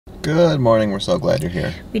Good morning, we're so glad you're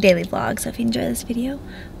here. We daily vlog, so if you enjoy this video,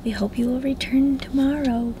 we hope you will return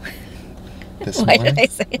tomorrow. Why did I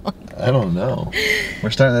say it like that? I don't know.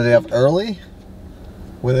 We're starting the day off early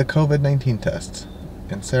with a COVID-19 test.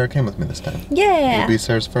 And Sarah came with me this time. Yeah. It'll be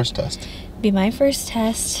Sarah's first test. Be my first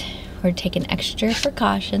test. We're taking extra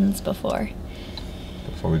precautions before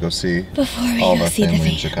we go see all of our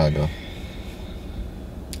family in Chicago.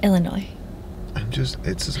 Illinois.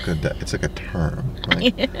 It's like a term.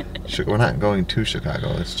 Like, we're not going to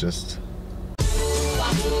Chicago, it's just...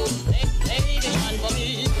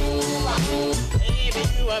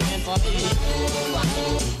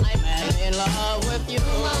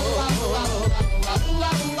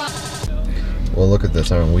 Well, look at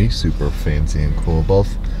this, aren't we super fancy and cool?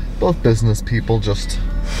 Both business people. Just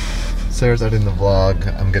Sarah's editing the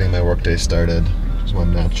vlog. I'm getting my workday started. Just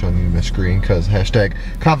one not showing you my screen because hashtag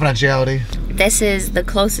confidentiality. This is the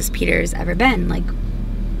closest Peter's ever been,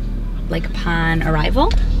 like upon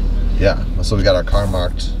arrival. Yeah, so we got our car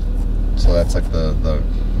marked. So that's like the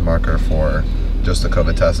marker for just the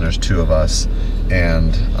COVID test, and there's 2 of us,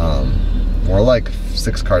 and we're like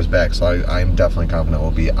 6 cars back. So I'm definitely confident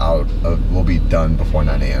we'll be done before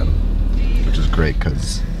 9 a.m. which is great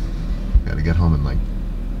because we got to get home and like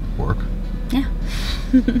work. Yeah.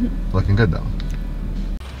 Looking good though.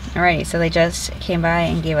 Alrighty, so they just came by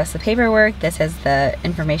and gave us the paperwork. This has the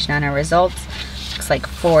information on our results. Looks like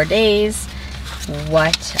 4 days.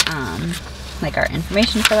 What, like our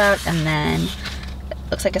information filled out, and then it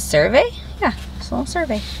looks like a survey. Yeah, it's a little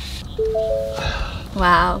survey.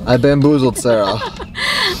 Wow. I bamboozled Sarah.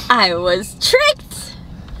 I was tricked.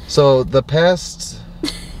 So the past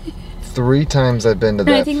 3 times I've been to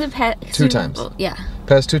that. I think the past 2 times. Yeah.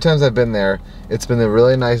 Past 2 times I've been there, it's been a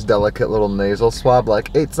really nice, delicate little nasal swab, like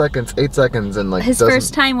 8 seconds, and like. His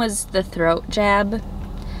first time was the throat jab,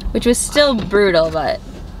 which was still brutal, but.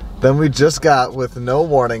 Then we just got, with no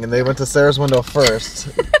warning, and they went to Sarah's window first,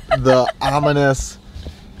 the ominous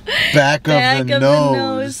back of the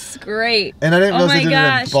nose. Great. And I didn't know they did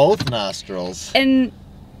gosh. it in both nostrils. And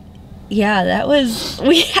yeah, that was,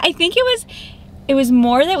 I think it was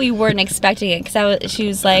more that we weren't expecting it, because she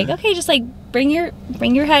was like, okay, just like bring your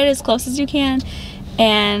head as close as you can,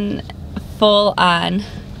 and full on.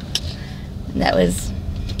 That was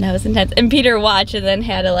intense. And Peter watched and then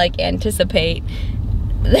had to like anticipate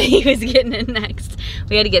that he was getting it next.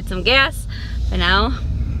 We had to get some gas, but now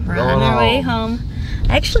we're on our way home.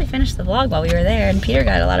 I actually finished the vlog while we were there, and Peter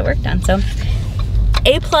got a lot of work done, so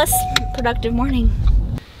A+ productive morning.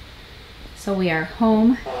 So we are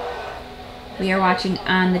home. We are watching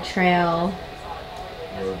On the Trail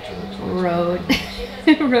Road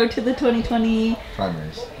to the 2020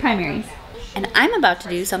 primaries. And I'm about to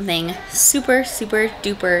do something super, super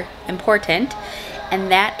duper important,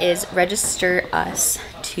 and that is register us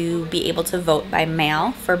to be able to vote by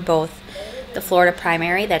mail for both the Florida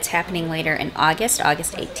primary that's happening later in August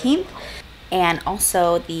 18th, and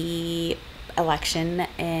also the election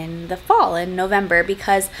in the fall in November,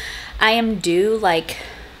 because I am due like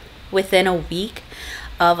within a week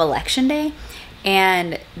of election day,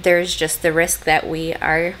 and there's just the risk that we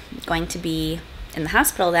are going to be in the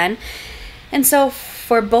hospital then. And so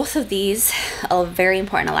for both of these very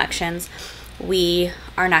important elections, we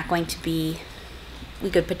are not going to be, we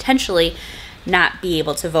could potentially not be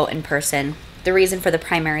able to vote in person. The reason for the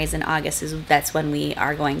primaries in August is that's when we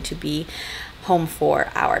are going to be home for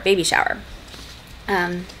our baby shower.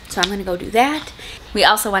 So I'm going to go do that. We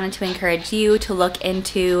also wanted to encourage you to look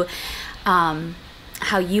into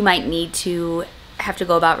how you might need to have to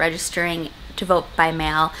go about registering to vote by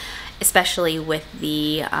mail, especially with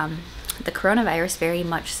the coronavirus very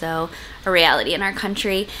much so a reality in our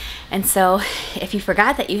country. And so if you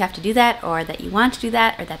forgot that you have to do that, or that you want to do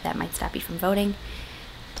that, or that might stop you from voting,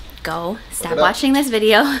 go stop watching this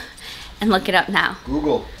video and look it up now.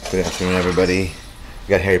 Google. Good afternoon, everybody. We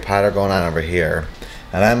got Harry Potter going on over here,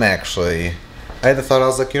 and I had the thought, I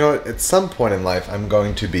was like, you know what, at some point in life I'm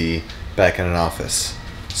going to be back in an office,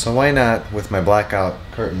 so why not, with my blackout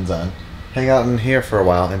curtains on, hang out in here for a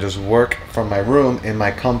while and just work from my room in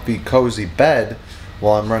my comfy, cozy bed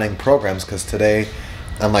while I'm running programs, because today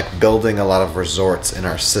I'm like building a lot of resorts in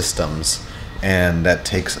our systems, and that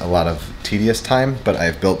takes a lot of tedious time, but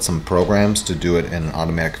I've built some programs to do it in an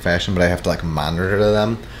automatic fashion, but I have to like monitor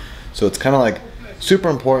them. So it's kind of like super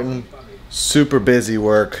important, super busy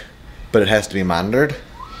work, but it has to be monitored,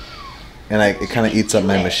 and it kind of eats up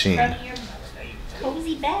my machine. From your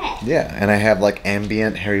cozy bed. Yeah, and I have like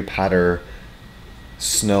ambient Harry Potter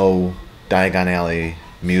snow Diagon Alley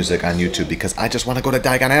music on YouTube because I just want to go to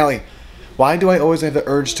Diagon Alley. Why do I always have the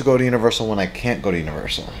urge to go to Universal when I can't go to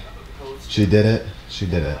Universal? She did it. She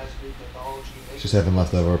did it. She's having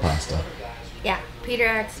leftover pasta. Yeah, Peter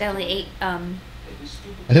accidentally ate I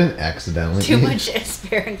didn't accidentally too eat. much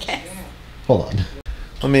asparagus. Hold on.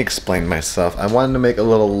 Let me explain myself. I wanted to make a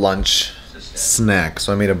little lunch snack,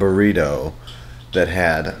 so I made a burrito that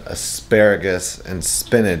had asparagus and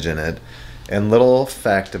spinach in it. And little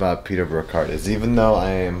fact about Peter Brookhart is even though I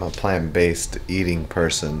am a plant-based eating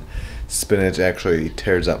person, spinach actually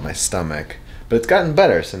tears up my stomach. But it's gotten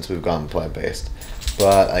better since we've gone plant-based.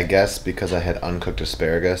 But I guess because I had uncooked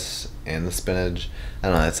asparagus and the spinach, I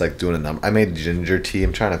don't know, it's like doing a number. I made ginger tea.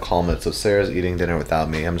 I'm trying to calm it. So Sarah's eating dinner without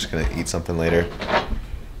me. I'm just going to eat something later.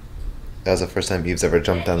 That was the first time Eve's ever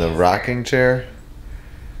jumped on the rocking chair.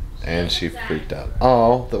 And she freaked out.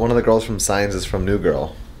 Oh, one of the girls from Signs is from New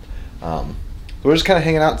Girl. We're just kind of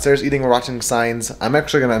hanging out. Sarah's eating, we're watching Signs. I'm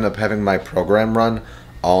actually going to end up having my program run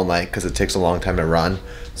all night because it takes a long time to run.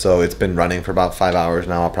 So it's been running for about 5 hours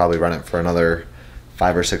now. I'll probably run it for another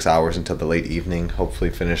 5 or 6 hours until the late evening. Hopefully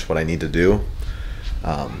finish what I need to do.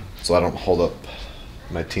 So I don't hold up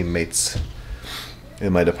my teammates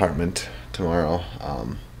in my department tomorrow.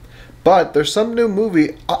 But there's some new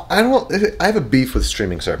movie. I have a beef with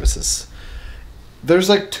streaming services. There's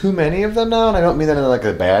like too many of them now, and I don't mean that in like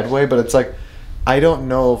a bad way, but it's like I don't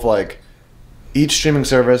know if like each streaming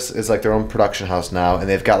service is like their own production house now, and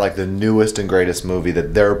they've got like the newest and greatest movie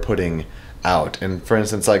that they're putting out. And for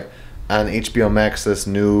instance, like on HBO Max, this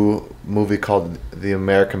new movie called The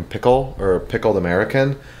American Pickle or Pickled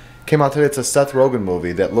American came out today. It's a Seth Rogen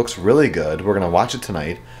movie that looks really good. We're gonna watch it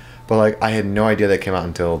tonight. But like I had no idea that came out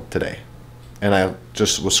until today, and I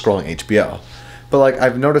just was scrolling HBO. But like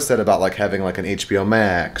I've noticed that about like having like an HBO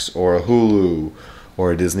Max or a Hulu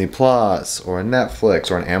or a Disney Plus or a Netflix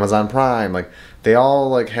or an Amazon Prime. Like they all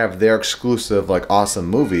like have their exclusive like awesome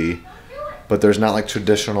movie, but there's not like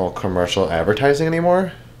traditional commercial advertising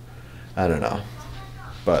anymore. I don't know,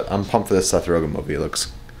 but I'm pumped for this Seth Rogen movie. It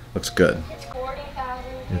looks good.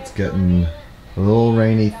 It's getting a little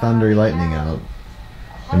rainy, thundery lightning out.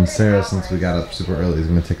 And Sarah, since we got up super early, is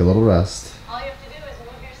going to take a little rest. I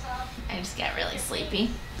just got really sleepy.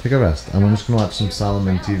 Take a rest. I'm just going to watch some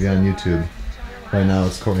Solomon TV on YouTube. Right now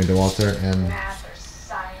it's Courtney DeWalter, and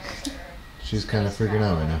she's kind of freaking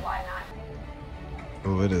out right now.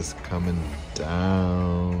 Oh, it is coming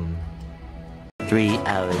down. 3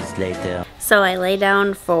 hours later. So I lay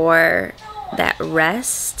down for that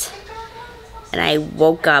rest, and I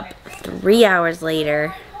woke up 3 hours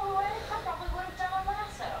later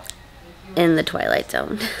in the Twilight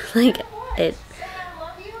Zone. Like, it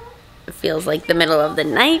feels like the middle of the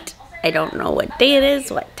night. I don't know what day it is,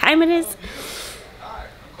 what time it is.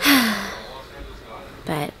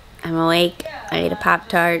 But I'm awake. I ate a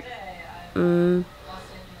Pop-Tart. And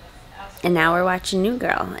now we're watching New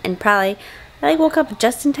Girl. And probably, I woke up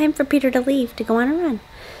just in time for Peter to leave to go on a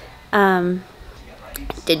run.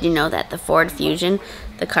 Did you know that the Ford Fusion,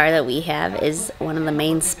 the car that we have, is one of the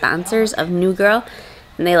main sponsors of New Girl?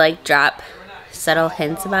 And they like drop subtle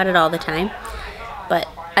hints about it all the time. But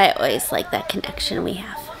I always like that connection we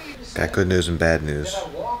have. Got good news and bad news.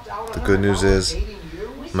 The good news is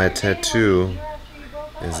my tattoo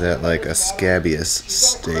is at like a scabbiest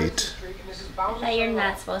state. I thought you're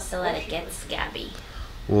not supposed to let it get scabby.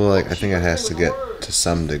 Well, like I think it has to get to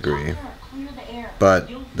some degree.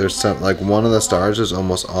 But there's some, like one of the stars is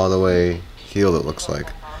almost all the way healed, it looks like.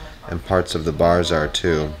 And parts of the bars are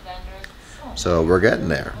too. So we're getting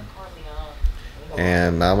there.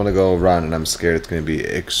 And now I'm going to go run, and I'm scared it's going to be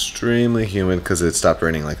extremely humid because it stopped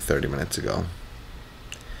raining like 30 minutes ago.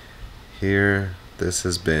 Here, this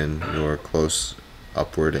has been your close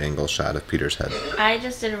upward angle shot of Peter's head. I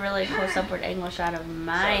just did a really close upward angle shot of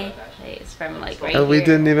my face from like right And we here.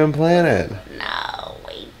 didn't even plan it. No,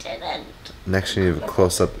 we didn't. Next you need a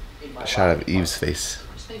close up shot of Eve's face.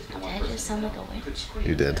 Did I just sound like a witch?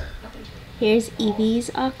 You did. Here's Evie's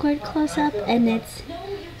awkward close-up, and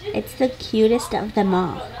it's the cutest of them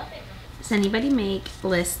all. Does anybody make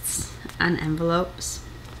lists on envelopes?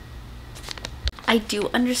 I do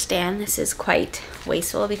understand this is quite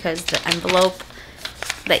wasteful because the envelope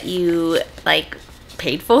that you like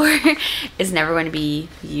paid for is never going to be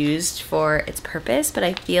used for its purpose, but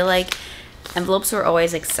I feel like envelopes were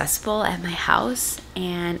always accessible at my house,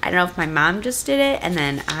 and I don't know if my mom just did it and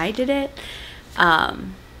then I did it,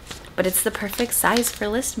 but it's the perfect size for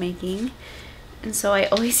list making, and so I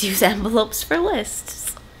always use envelopes for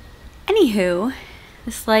lists. Anywho,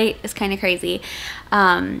 this light is kind of crazy,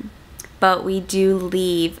 but we do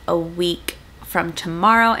leave a week from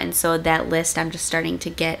tomorrow, and so that list, I'm just starting to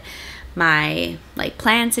get my like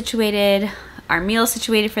plan situated, our meal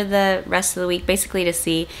situated for the rest of the week, basically to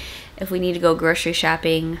see if we need to go grocery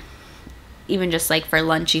shopping even just like for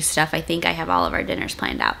lunchy stuff, I think I have all of our dinners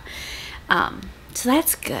planned out. So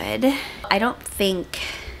that's good. I don't think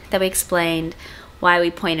that we explained why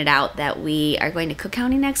we pointed out that we are going to Cook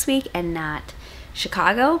County next week and not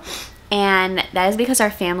Chicago. And that is because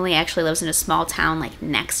our family actually lives in a small town like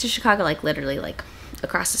next to Chicago, like literally like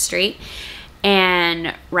across the street.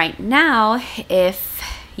 And right now, if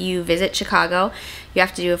you visit Chicago, you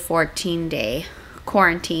have to do a 14-day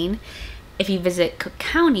quarantine. If you visit Cook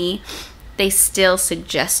County, they still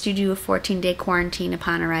suggest you do a 14-day quarantine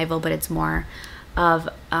upon arrival, but it's more of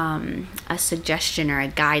a suggestion or a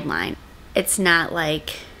guideline. It's not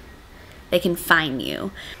like they can fine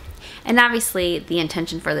you. And obviously the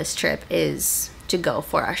intention for this trip is to go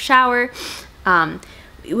for a shower.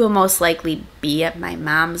 We will most likely be at my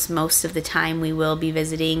mom's most of the time. We will be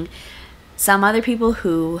visiting some other people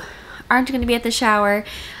who aren't going to be at the shower,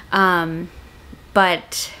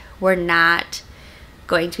 but we're not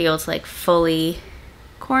going to be able to like fully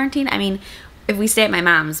quarantine. I mean, if we stay at my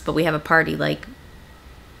mom's but we have a party, like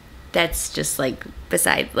that's just like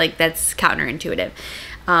that's counterintuitive.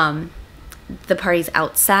 The party's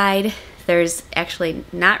outside. There's actually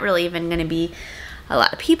not really even going to be a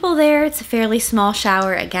lot of people there. It's a fairly small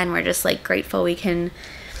shower. Again, we're just like grateful we can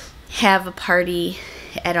have a party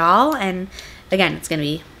at all. And again, it's going to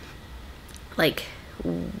be like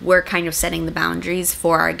we're kind of setting the boundaries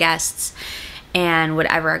for our guests, and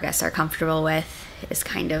whatever our guests are comfortable with is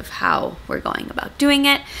kind of how we're going about doing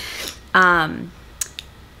it.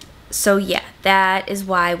 So yeah, that is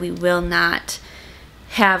why we will not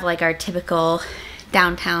have like our typical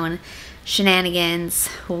downtown shenanigans.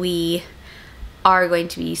 We are going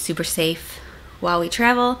to be super safe while we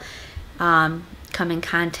travel, come in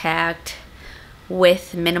contact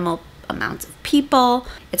with minimal amounts of people.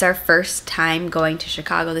 It's our first time going to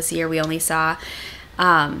Chicago this year. We only saw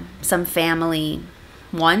some family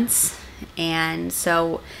once, and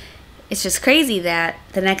so it's just crazy that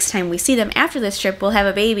the next time we see them after this trip, we'll have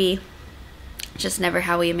a baby. Just never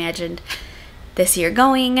how we imagined this year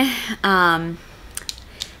going.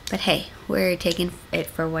 But hey, we're taking it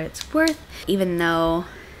for what it's worth. Even though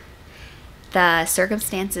the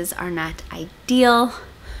circumstances are not ideal,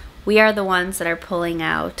 we are the ones that are pulling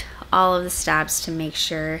out all of the stops to make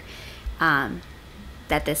sure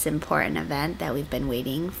that this important event that we've been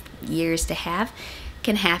waiting years to have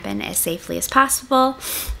can happen as safely as possible.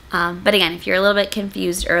 But again, if you're a little bit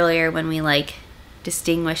confused earlier when we like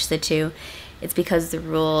distinguish the two, it's because the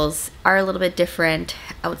rules are a little bit different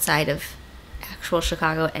outside of actual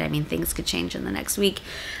Chicago, and I mean things could change in the next week.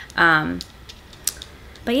 But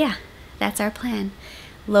yeah, that's our plan.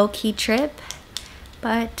 Low-key trip,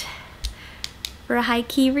 but for a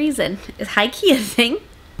high-key reason. Is high-key a thing?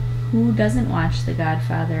 Who doesn't watch The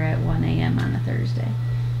Godfather at 1 a.m. on a Thursday?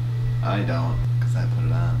 I don't, because I put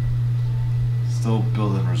it on. Still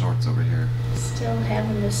building resorts over here. Still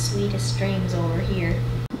having the sweetest dreams over here.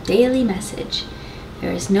 Daily message.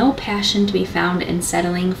 There is no passion to be found in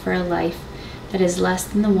settling for a life that is less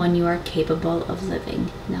than the one you are capable of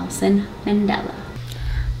living. Nelson Mandela.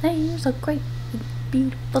 There's a great,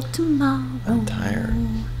 beautiful tomorrow. I'm tired.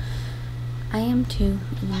 I am too,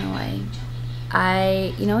 even though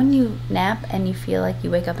you know when you nap and you feel like you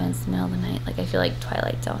wake up and it's the middle of the night? Like I feel like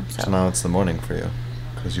Twilight Zone. So now it's the morning for you,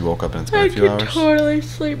 because you woke up and it's been a few hours. I could totally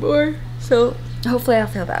sleep more. So hopefully I'll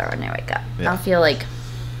feel better when I wake up. Yeah. I'll feel like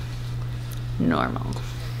normal.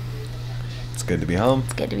 It's good to be home.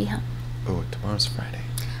 It's good to be home. Oh, tomorrow's Friday.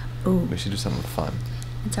 Ooh. We should do something fun.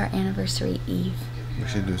 It's our anniversary eve. We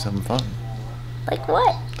should do something fun. Like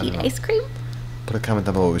what? I Eat don't know. ice cream? Put a comment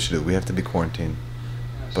down below what we should do. We have to be quarantined,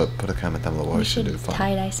 but put a comment down below what we should do fun.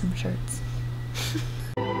 Tie-dye some shirts.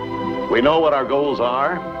 We know what our goals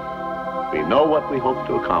are. We know what we hope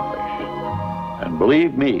to accomplish. And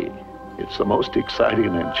believe me, it's the most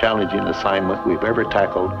exciting and challenging assignment we've ever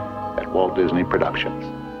tackled at Walt Disney Productions.